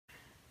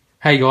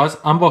Hey guys,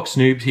 Unbox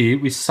Noobs here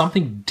with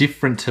something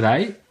different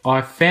today.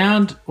 I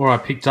found, or I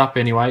picked up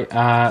anyway,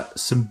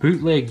 some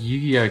bootleg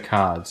Yu-Gi-Oh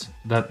cards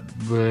that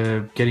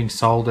were getting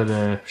sold at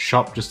a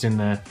shop just in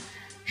the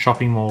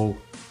shopping mall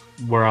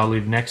where I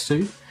live next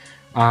to.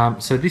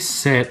 So this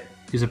set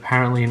is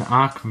apparently an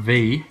Arc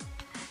V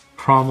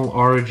Primal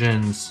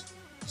Origins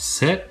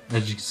set,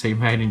 as you can see,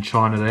 made in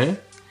China there.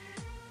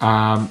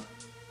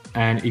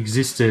 And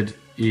existed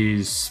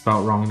is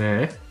spelt wrong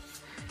there.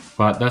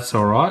 But that's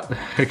alright.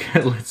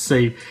 Okay, let's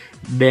see.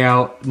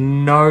 Now,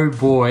 no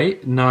boy,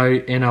 no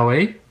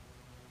NOE.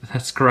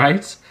 That's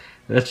great.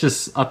 That's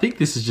just, I think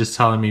this is just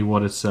telling me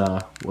what it's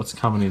what's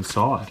coming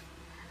inside.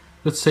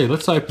 Let's see,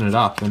 let's open it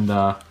up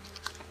and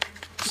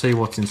see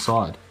what's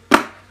inside.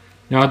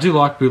 Now I do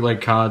like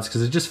bootleg cards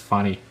because they're just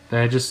funny.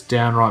 They're just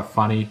downright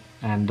funny,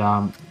 and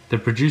the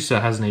producer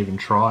hasn't even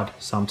tried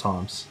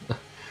sometimes.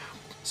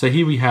 So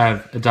here we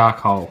have a Dark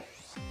Hole.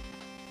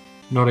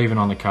 Not even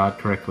on the card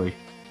correctly.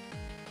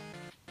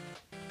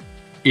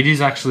 It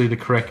is actually the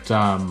correct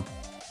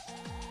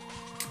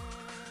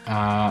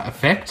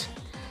effect,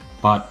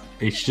 but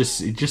it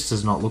just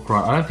does not look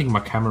right. I don't think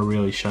my camera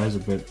really shows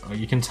it, but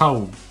you can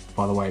tell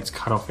by the way it's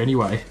cut off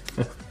anyway.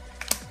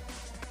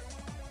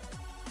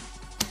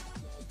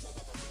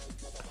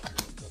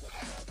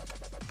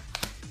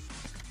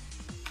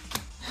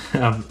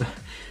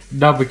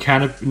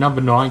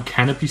 Number 9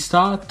 Canopy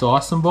Star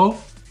Dyson Ball.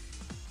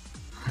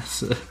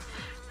 There's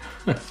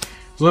a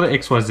lot of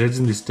XYZs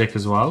in this deck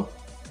as well.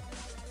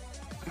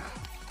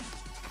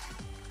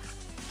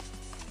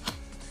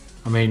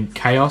 I mean,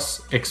 Chaos,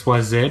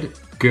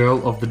 XYZ,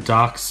 Girl of the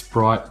Dark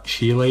Sprite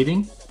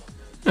cheerleading.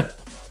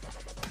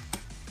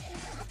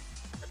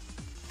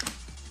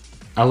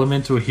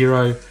 Elemental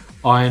Hero,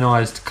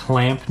 Ionized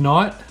Clamp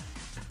Knight.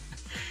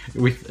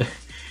 With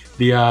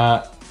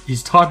the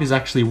his type is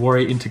actually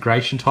Warrior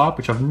Integration type,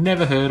 which I've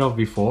never heard of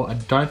before. I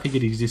don't think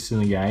it exists in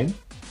the game.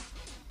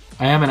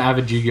 I am an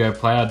avid Yu-Gi-Oh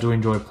player. I do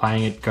enjoy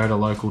playing it, go to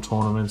local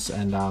tournaments,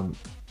 and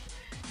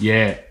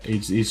yeah,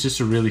 it's just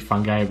a really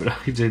fun game, but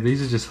dude,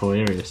 these are just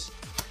hilarious.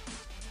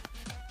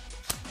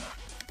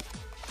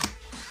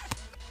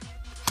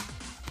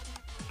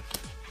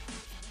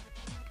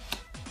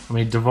 I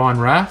mean, Divine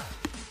Wrath.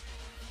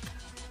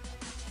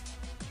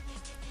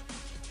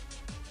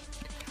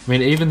 I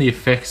mean, even the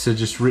effects are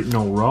just written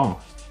all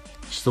wrong.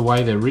 Just the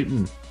way they're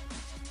written.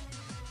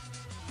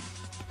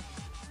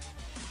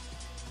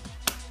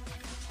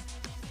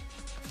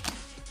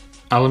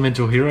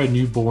 Elemental Hero,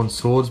 Newborn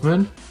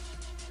Swordsman.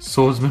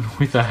 Swordsman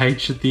with a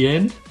H at the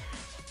end.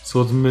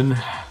 Swordsman.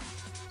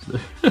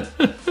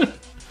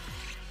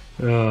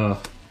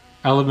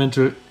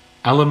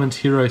 Element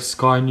Hero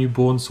Sky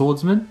Newborn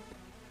Swordsman.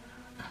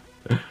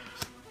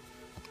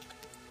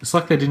 It's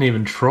like they didn't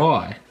even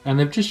try. And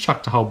they've just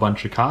chucked a whole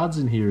bunch of cards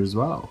in here as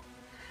well.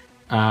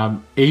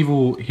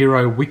 Evil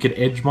Hero Wicked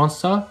Edge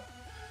Monster.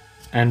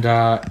 And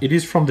it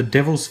is from the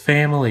Devil's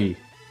Family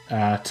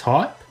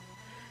type.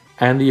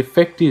 And the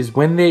effect is,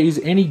 when there is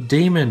any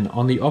demon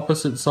on the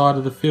opposite side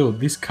of the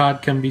field, this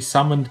card can be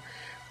summoned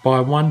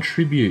by one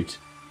tribute.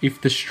 If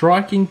the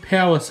striking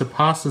power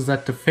surpasses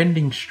that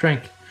defending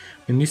strength,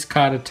 when this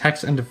card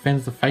attacks and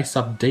defends the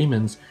face-up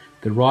demons,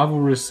 the rival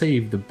will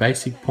receive the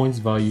basic points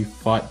value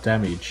fight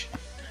damage.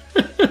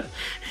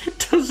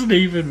 It doesn't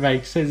even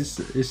make sense.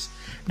 It's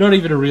not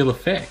even a real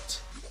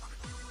effect.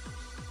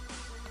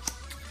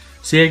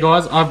 So yeah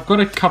guys, I've got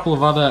a couple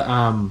of other...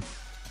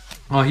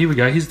 oh, here we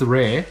go. Here's the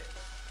rare.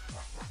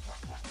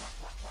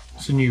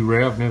 It's a new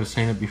rare, I've never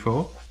seen it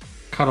before.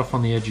 Cut off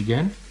on the edge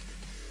again.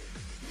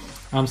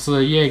 So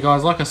yeah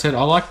guys, like I said,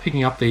 I like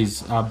picking up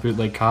these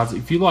bootleg cards.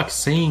 If you like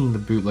seeing the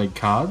bootleg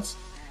cards,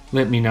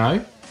 let me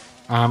know.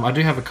 I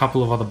do have a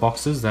couple of other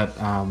boxes that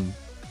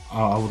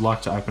I would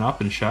like to open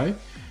up and show,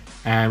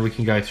 and we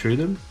can go through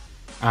them.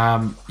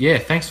 Yeah,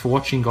 thanks for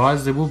watching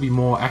guys. There will be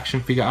more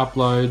action figure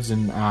uploads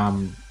and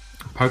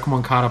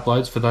Pokemon card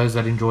uploads for those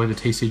that enjoy the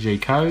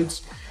TCG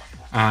codes.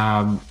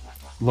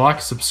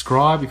 Like,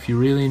 subscribe if you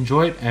really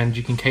enjoy it, and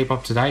you can keep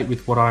up to date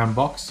with what I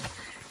unbox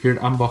here at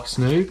Unbox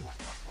Noob.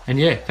 And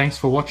yeah, thanks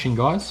for watching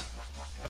guys.